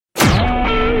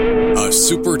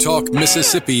SuperTalk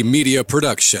Mississippi media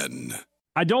production.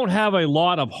 I don't have a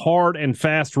lot of hard and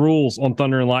fast rules on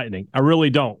Thunder and Lightning. I really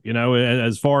don't,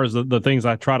 as far as the things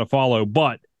I try to follow.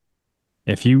 But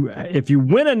if you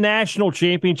win a national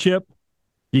championship,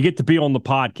 you get to be on the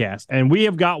podcast. And we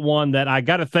have got one that I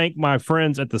got to thank my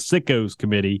friends at the Sickos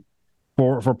Committee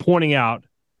for pointing out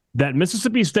that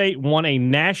Mississippi State won a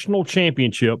national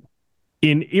championship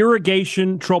in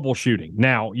irrigation troubleshooting.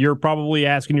 Now, you're probably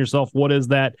asking yourself, what is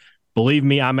that? Believe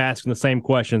me, I'm asking the same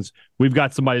questions. We've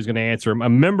got somebody who's going to answer them. A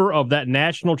member of that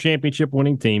national championship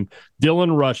winning team,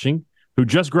 Dylan Rushing, who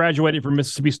just graduated from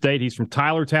Mississippi State. He's from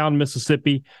Tylertown,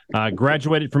 Mississippi,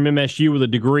 graduated from MSU with a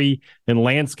degree in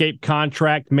landscape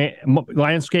contracting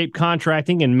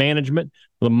and management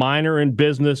with a minor in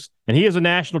business. And he is a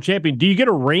national champion. Do you get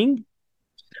a ring?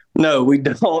 No, we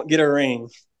don't get a ring.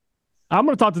 I'm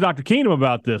going to talk to Dr. Keenum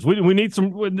about this. We need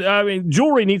some,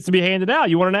 jewelry needs to be handed out.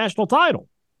 You want a national title.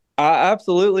 I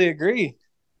absolutely agree.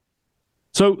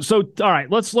 So all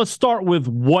right, let's start with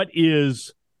what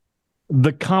is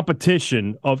the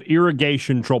competition of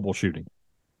irrigation troubleshooting.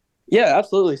 Yeah,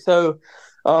 absolutely. So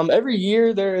every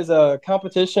year there is a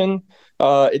competition.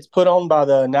 It's put on by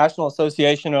the National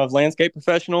Association of Landscape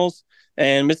Professionals,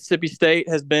 and Mississippi State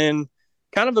has been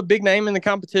kind of a big name in the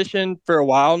competition for a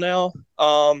while now.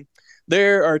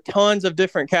 There are tons of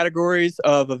different categories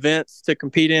of events to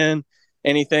compete in.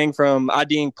 Anything from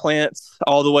IDing plants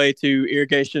all the way to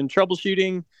irrigation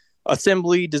troubleshooting,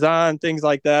 assembly, design, things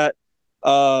like that.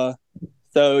 So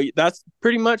that's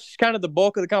pretty much kind of the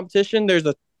bulk of the competition. There's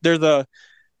a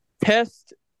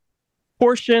test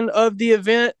portion of the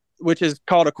event, which is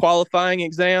called a qualifying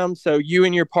exam. So you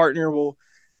and your partner will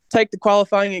take the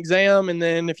qualifying exam, and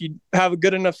then if you have a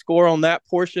good enough score on that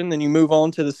portion, then you move on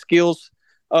to the skills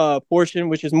portion,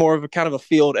 which is more of a kind of a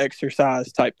field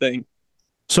exercise type thing.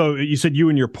 So you said you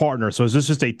and your partner. So is this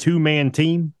just a two-man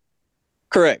team?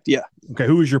 Correct. Yeah. Okay.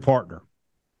 Who is your partner?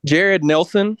 Jared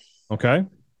Nelson. Okay.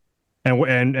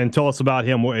 And tell us about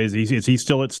him. Is he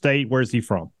still at State? Where is he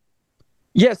from?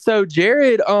 Yeah. So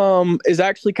Jared is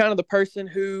actually kind of the person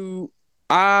who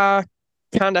I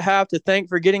kind of have to thank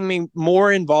for getting me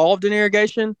more involved in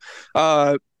irrigation.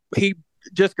 He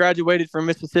just graduated from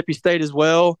Mississippi State as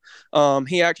well.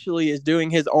 He actually is doing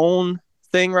his own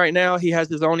thing right now. He has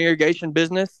his own irrigation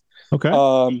business. Okay.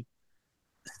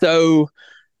 So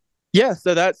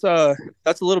that's a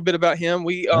little bit about him.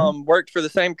 We worked for the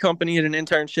same company at an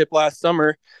internship last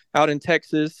summer out in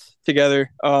Texas together,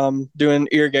 doing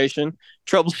irrigation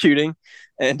troubleshooting,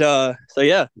 and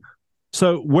yeah.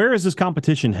 So where is this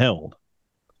competition held?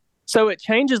 So it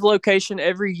changes location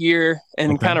every year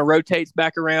and kind of rotates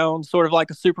back around, sort of like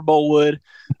a Super Bowl would.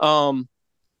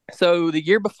 So the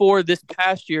year before this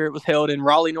past year, it was held in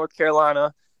Raleigh, North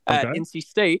Carolina at NC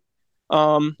State.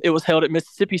 It was held at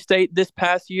Mississippi State this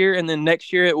past year, and then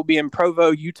next year it will be in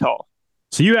Provo, Utah.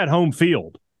 So you had home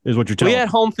field, is what you're telling me. We had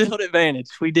home field advantage.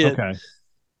 We did. Okay.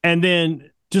 And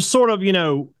then just sort of,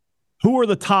 who are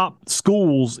the top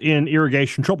schools in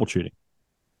irrigation troubleshooting?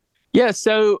 Yeah,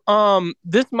 so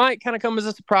this might kind of come as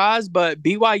a surprise, but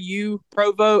BYU,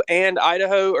 Provo, and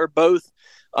Idaho are both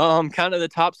kind of the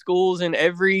top schools in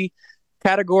every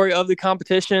category of the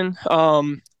competition.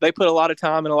 They put a lot of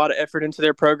time and a lot of effort into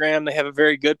their program. They have a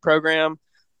very good program.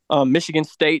 Michigan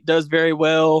State does very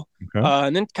well. Okay.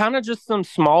 And then kind of just some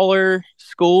smaller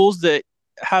schools that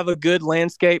have a good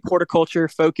landscape horticulture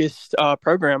focused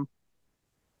program.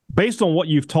 Based on what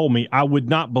you've told me, I would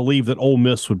not believe that Ole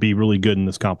Miss would be really good in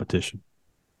this competition.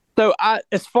 So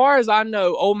as far as I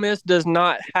know, Ole Miss does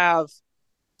not have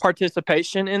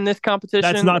participation in this competition.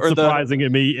 That's not surprising to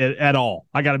me at all.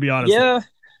 I got to be honest. Yeah.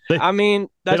 That's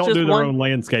they don't just do their own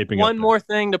landscaping. One more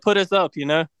thing to put us up,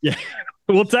 Yeah.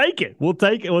 We'll take it. We'll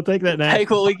take that now.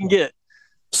 Take what we can get.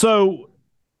 So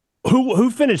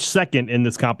who finished second in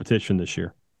this competition this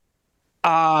year?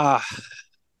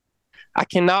 I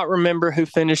cannot remember who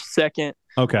finished second.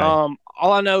 Okay. All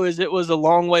I know is it was a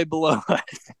long way below us.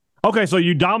 Okay, so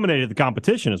you dominated the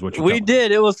competition, is what you're We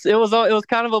did. It was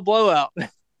kind of a blowout.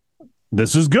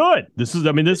 This is good. This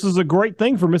is a great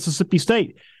thing for Mississippi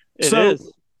State. It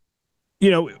is.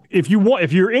 If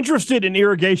you're interested in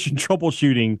irrigation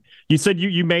troubleshooting, you said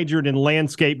you majored in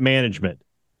landscape management.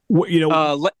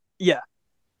 Yeah.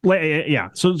 Yeah.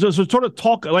 So sort of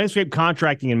talk landscape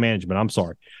contracting and management. I'm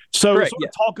sorry. So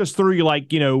talk us through,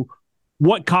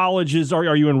 what colleges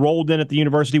are you enrolled in at the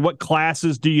university? What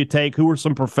classes do you take? Who are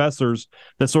some professors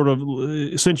that sort of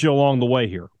sent you along the way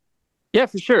here? Yeah,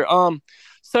 for sure.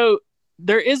 So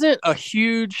there isn't a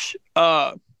huge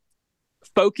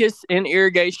focus in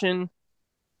irrigation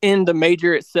in the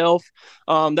major itself.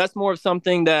 That's more of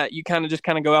something that you kind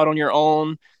of go out on your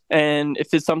own And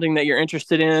if it's something that you're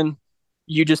interested in,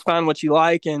 you just find what you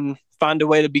like and find a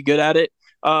way to be good at it.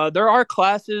 There are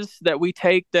classes that we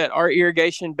take that are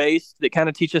irrigation based that kind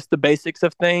of teach us the basics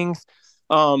of things.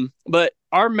 But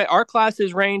our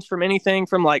classes range from anything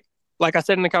from like I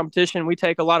said in the competition, we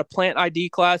take a lot of plant ID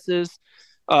classes.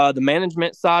 The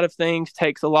management side of things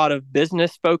takes a lot of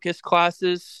business focused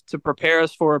classes to prepare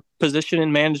us for a position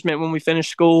in management when we finish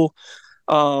school.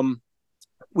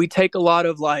 We take a lot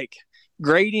of like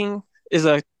grading is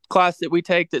a class that we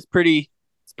take that's pretty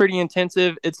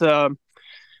intensive. It's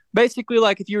basically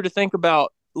like if you were to think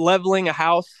about leveling a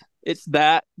house, it's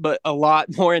that, but a lot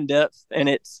more in depth and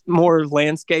it's more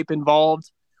landscape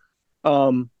involved.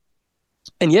 And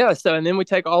then we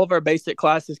take all of our basic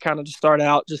classes kind of to start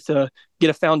out just to get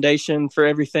a foundation for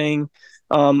everything.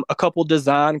 A couple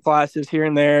design classes here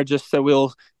and there just so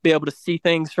we'll be able to see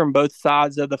things from both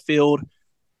sides of the field.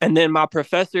 And then my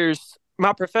professors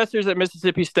at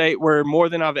Mississippi State were more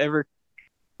than I ever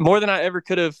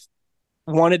could have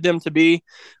wanted them to be.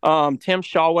 Tim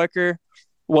Shawwecker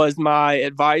was my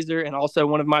advisor and also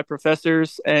one of my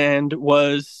professors, and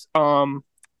was kind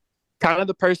of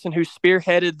the person who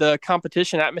spearheaded the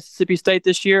competition at Mississippi State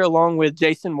this year, along with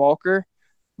Jason Walker.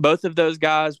 Both of those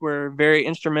guys were very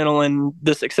instrumental in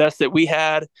the success that we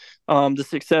had, the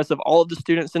success of all of the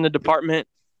students in the department.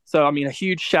 So, I mean, a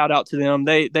huge shout out to them.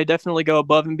 They definitely go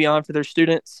above and beyond for their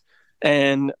students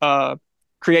and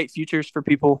create futures for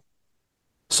people.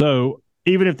 So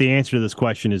even if the answer to this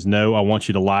question is no, I want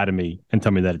you to lie to me and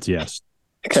tell me that it's yes.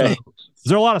 Okay. So, is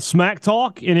there a lot of smack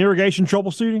talk in irrigation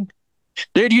troubleshooting?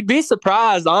 Dude, you'd be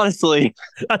surprised, honestly.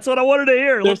 That's what I wanted to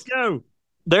hear. Let's go.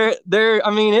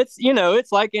 I mean,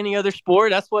 it's like any other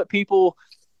sport. That's what people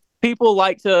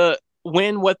like to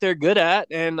win what they're good at.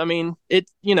 And I mean,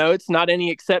 it's not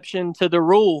any exception to the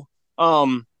rule.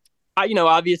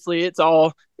 Obviously it's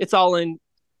all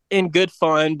in good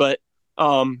fun, but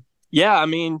I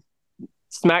mean,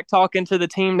 smack talking to the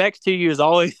team next to you is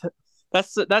always,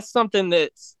 that's something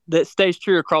that stays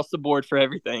true across the board for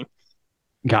everything.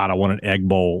 God, I want an egg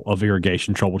bowl of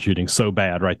irrigation troubleshooting so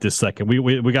bad right this second.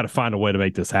 We got to find a way to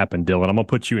make this happen, Dylan. I'm going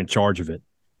to put you in charge of it.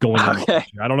 Okay.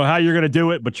 I don't know how you're going to do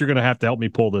it, but you're going to have to help me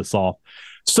pull this off.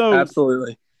 So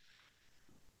absolutely.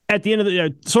 At the end of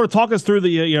the sort of talk us through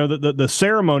the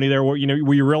ceremony there where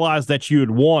you realized that you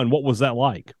had won. What was that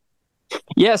like?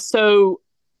 Yes. So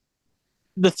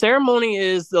the ceremony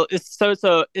is it's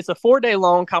a 4-day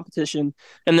long competition.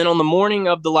 And then on the morning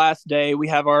of the last day, we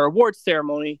have our awards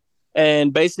ceremony.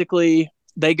 And basically,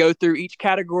 they go through each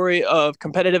category of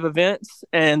competitive events,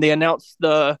 and they announce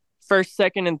the first,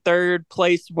 second, and third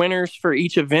place winners for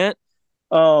each event.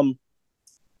 When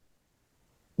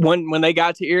they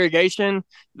got to irrigation,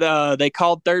 they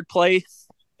called third place,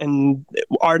 and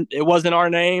it wasn't our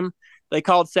name. They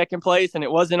called second place, and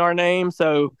it wasn't our name.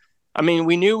 So, I mean,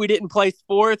 we knew we didn't place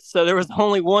fourth, so there was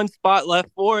only one spot left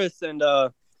for us, and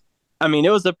I mean,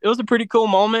 it was a pretty cool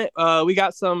moment. We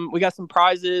got some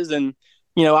prizes, and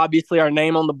obviously our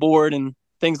name on the board and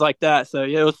things like that. So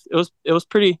yeah, it was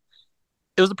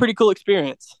a pretty cool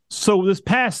experience. So this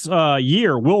past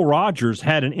year, Will Rogers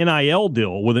had an NIL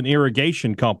deal with an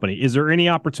irrigation company. Is there any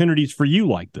opportunities for you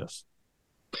like this?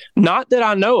 Not that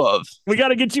I know of. We got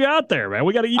to get you out there, man.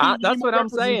 We got to. That's what I'm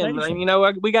saying.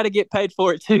 We got to get paid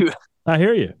for it too. I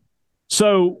hear you.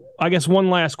 So I guess one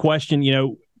last question.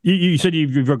 You said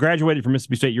you've graduated from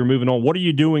Mississippi State. You're moving on. What are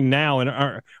you doing now? And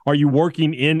are you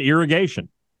working in irrigation?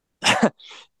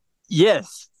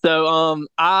 Yes. So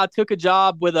I took a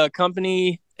job with a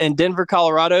company in Denver,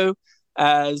 Colorado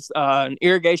as an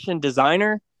irrigation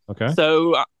designer. Okay.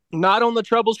 So not on the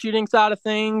troubleshooting side of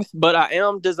things, but I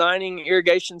am designing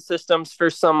irrigation systems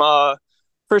for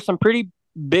some pretty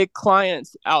big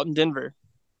clients out in Denver.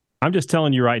 I'm just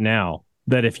telling you right now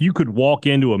that if you could walk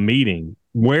into a meeting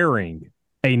wearing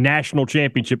a national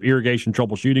championship irrigation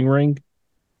troubleshooting ring,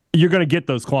 you're going to get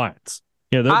those clients.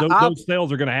 Those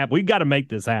sales are going to happen. We've got to make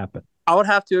this happen. I would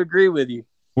have to agree with you.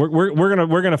 We're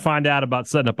gonna find out about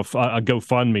setting up a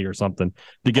GoFundMe or something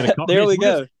to get a couple. There we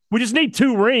go. We just need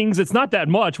 2 rings. It's not that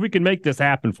much. We can make this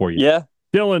happen for you. Yeah.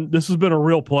 Dylan, this has been a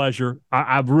real pleasure.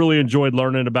 I've really enjoyed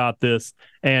learning about this,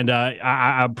 and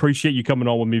I appreciate you coming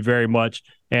on with me very much.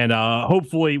 And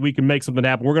hopefully we can make something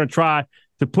happen. We're going to try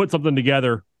to put something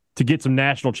together to get some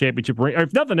national championship ring, or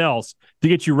if nothing else, to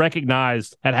get you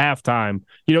recognized at halftime.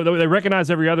 They recognize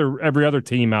every other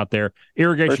team out there.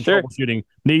 Irrigation troubleshooting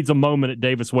needs a moment at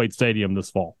Davis Wade Stadium this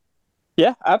fall.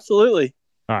 Yeah, absolutely.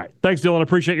 All right. Thanks, Dylan.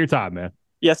 Appreciate your time, man.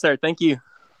 Yes, sir. Thank you.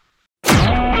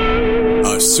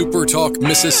 A SuperTalk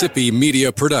Mississippi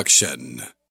media production.